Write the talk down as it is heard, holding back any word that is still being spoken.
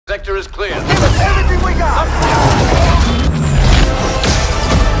Sector is clear. Give us everything we got!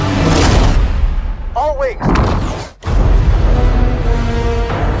 All wings.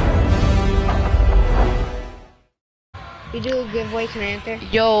 You do a giveaway, can I enter?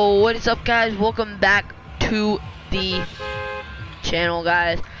 Yo, what is up, guys? Welcome back to the channel,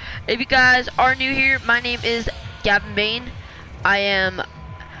 guys. If you guys are new here, my name is Gavin Bain. I am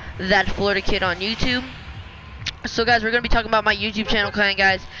that Florida kid on YouTube. So guys, we're gonna be talking about my YouTube channel client,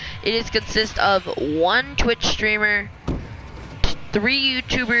 guys. It consists of 1 Twitch streamer, 3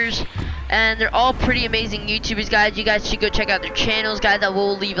 YouTubers, and they're all pretty amazing YouTubers, guys. You guys should go check out their channels, guys. I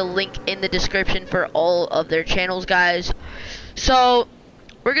will leave a link in the description for all of their channels, guys. So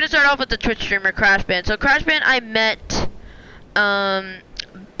we're gonna start off with the Twitch streamer Crashband. So Crashband I met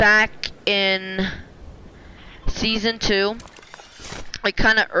back in season 2, like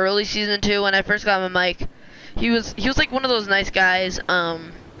kind of early season 2 when I first got my mic. He was like one of those nice guys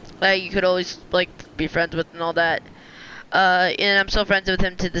that you could always like be friends with and all that. And I'm still friends with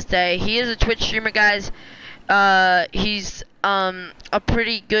him to this day. He is a Twitch streamer, guys. He's a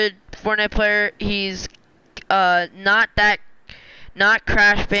pretty good Fortnite player. He's not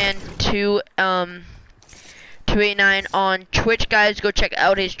Crashband 289 on Twitch, guys. Go check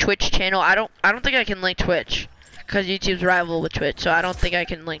out his Twitch channel. I don't think I can link Twitch because YouTube's rival with Twitch, so I don't think I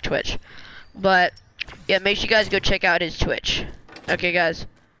can link Twitch. But yeah, make sure you guys go check out his Twitch. Okay, guys,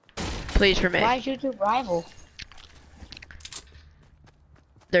 please for me. Why is YouTube rival?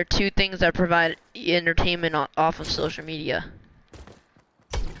 They're 2 things that provide entertainment off of social media.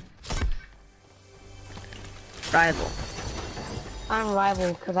 Rival. I'm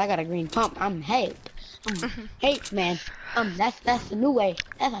rival because I got a green pump. I'm hate. I'm hate man. That's the new way.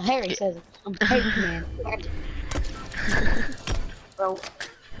 That's how Harry says it. I'm hate man. Bro,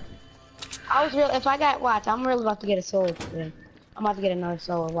 I was real. If I got watch, I'm really about to get a solo today. I'm about to get another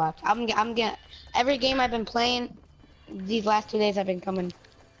solo watch. I'm getting every game I've been playing. These last 2 days I've been coming.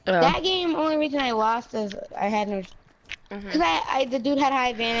 That game, only reason I lost is I had no. Cause the dude had high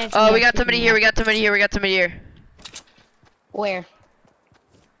advantage. Oh, we got somebody here. We got somebody here. Where?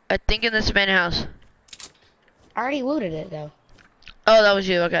 I think in this abandoned house. I already looted it though. Oh, that was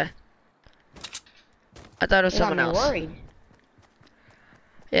you. Okay. I thought it was You got someone me else. worried.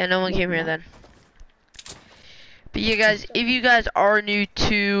 Yeah, no one came here then. But yeah, guys, if you guys are new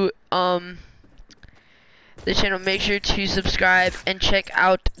to the channel, make sure to subscribe and check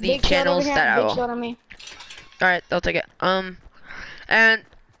out the Big channels that I Big will. shot on me. All right, I'll take it. And Giants,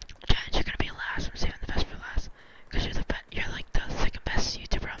 you're gonna be last. I'm saving the best for last, cause you're like the second best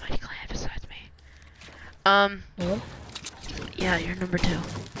YouTuber on my clan besides me. Really? Yeah, you're number 2.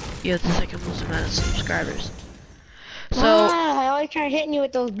 You have the second most amount of subscribers. So I always try hitting you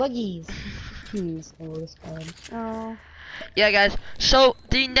with those buggies. Oh. yeah, guys. So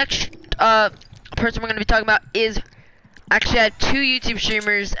the next person we're gonna be talking about is actually I have 2 YouTube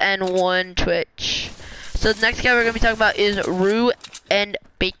streamers and 1 Twitch. So the next guy we're gonna be talking about is Rue and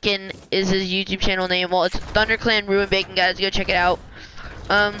Bacon is his YouTube channel name. Well, it's ThunderClan Rue and Bacon, guys. Go check it out.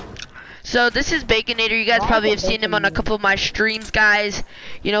 So this is Baconator. You guys probably have seen him on a couple of my streams, guys.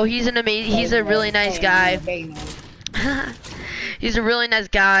 You know, he's a really nice guy. He's a really nice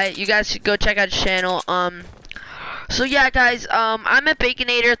guy. You guys should go check out his channel. So yeah, guys, I met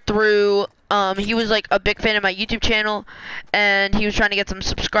Baconator through he was like a big fan of my YouTube channel and he was trying to get some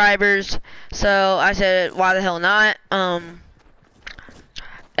subscribers. So I said, why the hell not?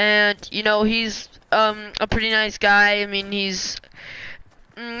 And you know, he's a pretty nice guy. I mean, he's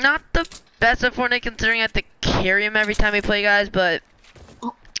not the best at Fortnite considering I have to carry him every time we play, guys, but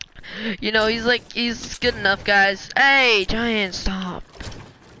you know, he's good enough, guys. Hey, Giant, stop.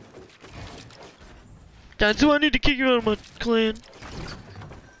 Giant, do I need to kick you out of my clan?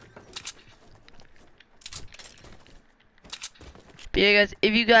 But yeah, guys,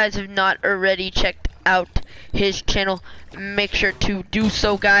 if you guys have not already checked out his channel, make sure to do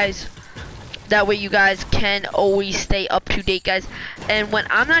so, guys. That way you guys can always stay up to date, guys. And when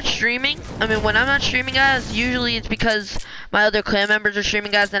I'm not streaming, guys, usually it's because my other clan members are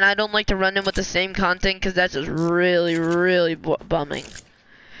streaming, guys, and I don't like to run in with the same content because that's just really bumming.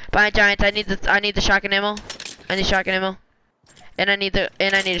 Bye, Giants. I need the shotgun ammo. I need shotgun ammo, and I need a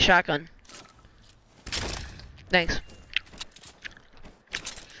shotgun. Thanks.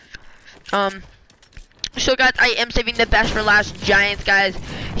 So guys, I am saving the best for last. Giants, guys.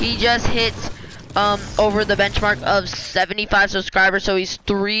 He just hit over the benchmark of 75 subscribers, so he's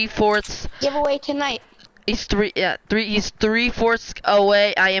 3/4. Giveaway tonight. He's 3/4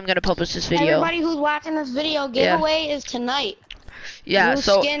 away. I am gonna publish this video. Everybody who's watching this video, giveaway is tonight. Yeah, New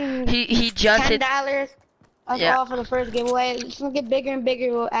so skin, he just hit $10. That's Yeah. all for the first giveaway. It's gonna get bigger and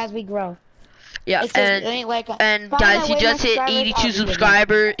bigger as we grow. Yeah, It's just, it ain't like a, and if I guys, had he way just more hit 82 I'll be bigger.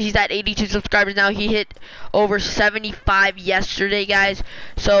 subscribers. He's at 82 subscribers now. He hit over 75 yesterday, guys.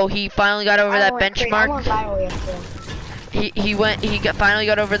 So he finally got over that I went benchmark. viral yesterday. Finally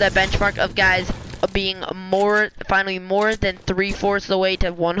got over that benchmark of guys being finally more than 3/4 of the way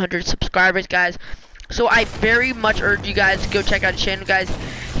to 100 subscribers, guys. So I very much urge you guys to go check out his channel, guys.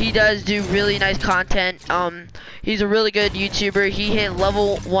 He does do really nice content. He's a really good YouTuber. He hit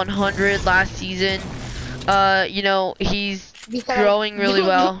level 100 last season. You know, he's growing really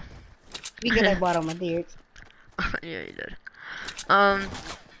well. Because I bought all my beards. Yeah, you did.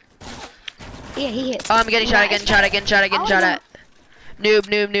 Yeah, he hit. Oh, I'm getting shot again, shot at.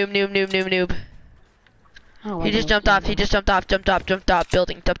 Noob. He just jumped off,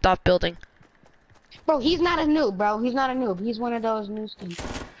 building. Bro, he's not a noob, bro. He's not a noob. He's one of those new skins.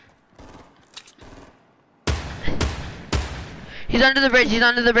 He's under the bridge.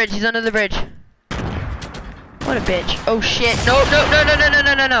 What a bitch. Oh shit. No.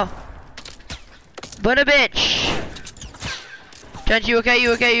 What a bitch. Trent, you okay?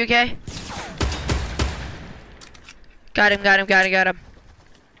 Got him.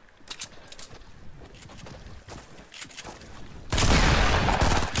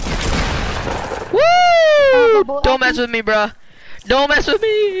 Woo! Don't mess with me, bruh. Don't mess with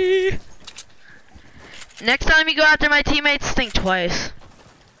me. Next time you go after my teammates, think twice.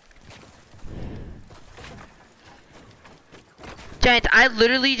 Giant, I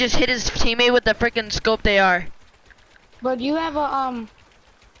literally just hit his teammate with the freaking scope they are. Bro, do you have a,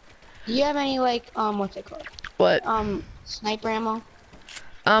 do you have any, like, what's it called? What? Sniper ammo?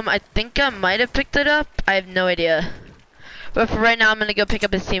 I think I might have picked it up. I have no idea. But for right now, I'm gonna go pick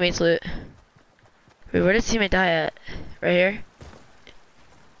up his teammate's loot. Wait, where did his teammate die at? Right here?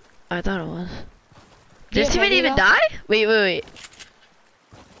 I thought it was. Did his teammate even die? Wait. Where'd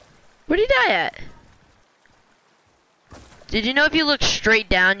he die at? Did you know if you look straight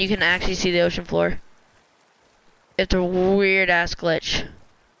down, you can actually see the ocean floor? It's a weird ass glitch.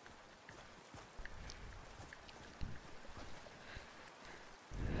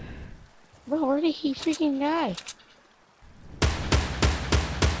 Bro, where did he freaking die?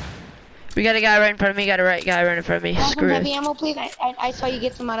 We got a guy right in front of me. Got a guy right in front of me. Have some Screw heavy it. ammo, please. I saw you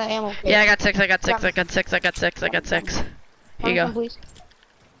get some out of ammo. Please. Yeah, I got six. Here you go. Please.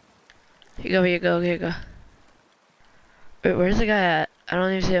 Here you go. Wait, where's the guy at? I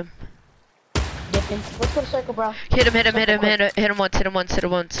don't even see him. Dipping. Let's go to circle, bro. Hit him once.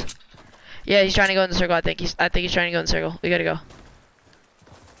 Yeah, he's trying to go in the circle. I think he's trying to go in the circle. We gotta go.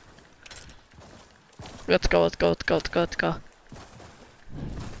 Let's go.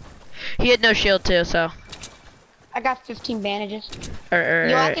 He had no shield too, so. I got 15 bandages.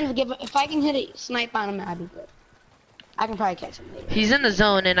 Yo, I can if I can hit a snipe on him, that'd be good. I can probably catch him later. He's in the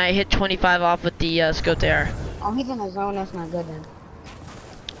zone, and I hit 25 off with the scope there. Oh, he's in the zone. That's not good then.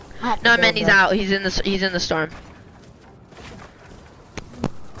 No, man, he's out. He's in the storm.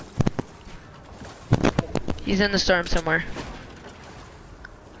 He's in the storm somewhere.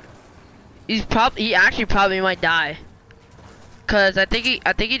 He actually probably might die. Cause I think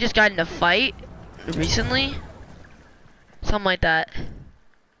he just got in a fight recently. Something like that.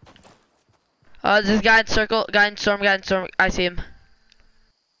 This guy in circle, guy in storm. I see him.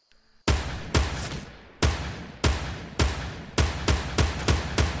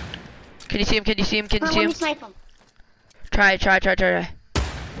 Can you see him? Let me snipe him. Try.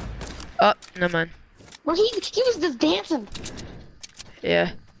 Oh, no man. Well, he was just dancing.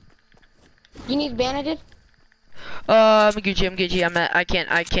 Yeah. You need bandages? I'm Gucci. I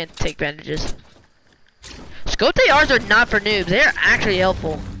can't take bandages. Scope ARs are not for noobs. They're actually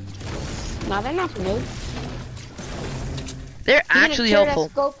helpful. No, they're not for noobs. They're actually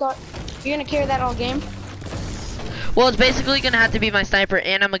helpful. You're gonna carry that all game? Well, it's basically gonna have to be my sniper,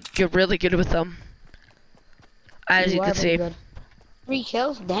 and I'm really good with them. As you can see. 3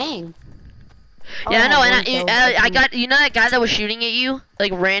 kills? Dang. Yeah, I know, and I got, you know that guy that was shooting at you,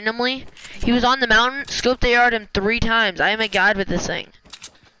 like randomly? He was on the mountain, scoped AR'd him 3 times. I am a god with this thing.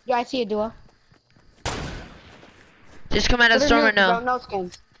 Yeah, I see a duo. Just come out of the storm or no? No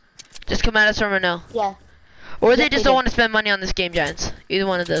skins. Just come out of the storm or no? Yeah. Or they just don't want to spend money on this game, Giants. Either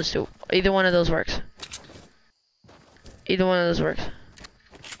one of those two. Either one of those works.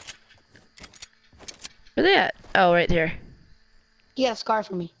 Where they at? Oh, right here. He got a scar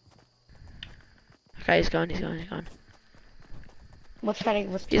for me. Okay, he's gone. He's He's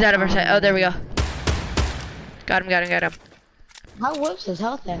out of our sight. Oh, there we go. Got him. How whoops his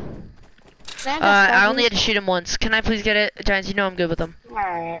health at? I only had to shoot him once. Can I please get it? Giants, you know I'm good with them.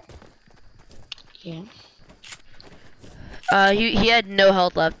 Alright. Yeah. He had no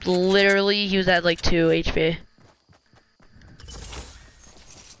health left. Literally, he was at like 2 HP.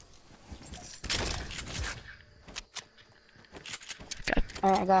 Okay.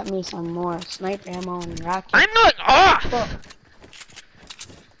 Alright, I got me some more sniper ammo and rockets. I'm going off!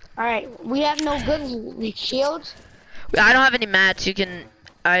 Alright, we have no good shields. I don't have any mats.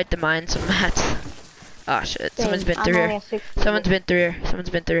 I had to mine some mats. Oh shit, someone's been through here. Someone's been through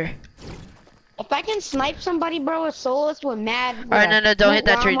here. If I can snipe somebody, bro, with solos with mad. Alright, no, don't hit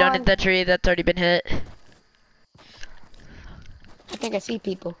that tree. Don't hit that tree. That's already been hit. I think I see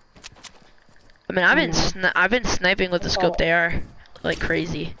people. I mean, I've been sniping with the scope. They are like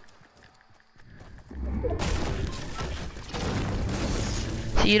crazy.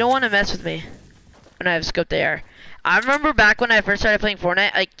 See, you don't want to mess with me when I have scope. They are. I remember back when I first started playing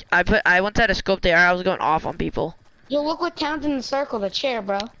Fortnite, I once had a scope there. I was going off on people. Yo, look what town's in the circle, the chair,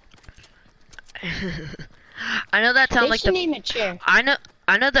 bro. I know that sound like the. Name it chair. I know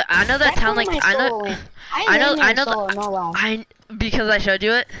that town like because I showed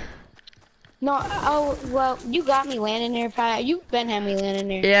you it. No, oh well, you got me landing there. Probably you've been had me landing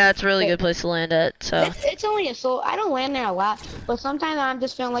there. Yeah, it's a really good place to land at. So it's only a solo. I don't land there a lot, but sometimes I'm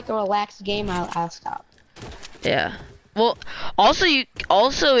just feeling like a relaxed game. I'll stop. Yeah. Well, also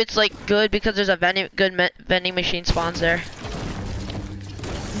it's like good because there's a vending machine spawns there.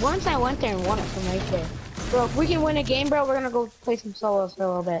 Once I went there and won it from right there. Bro, if we can win a game, bro, we're gonna go play some solos for a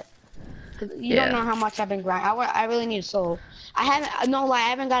little bit. You don't know how much I've been grinding. I really need a solo. I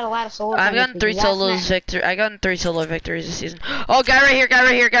haven't got a lot of solos. I've gotten 3 solos victory. I gotten 3 solo victories this season. Oh, guy right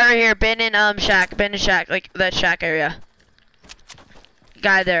here. Been in shack, like that shack area.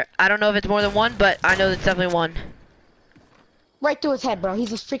 Guy there. I don't know if it's more than one, but I know it's definitely one. Right through his head, bro.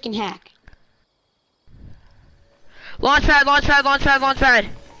 He's a freaking hack. Launch pad.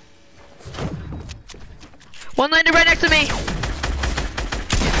 One landed right next to me.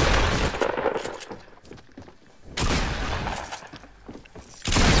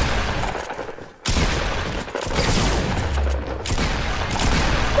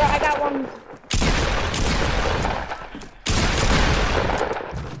 Bro, I got one.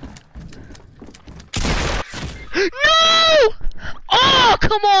 No! Oh,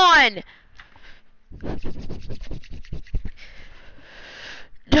 come on!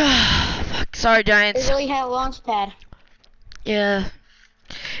 Fuck. Sorry, Giants. They really had a launch pad. Yeah.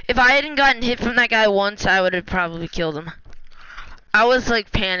 If I hadn't gotten hit from that guy once, I would have probably killed him. I was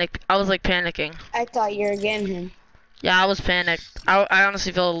like panicking. I thought you were getting him. Yeah, I was panicked. I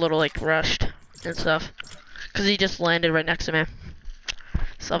honestly felt a little like rushed and stuff. Cause he just landed right next to me.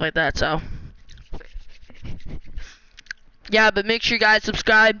 Stuff like that, so. Yeah, but make sure you guys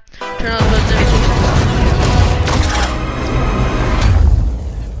subscribe, turn on the notifications.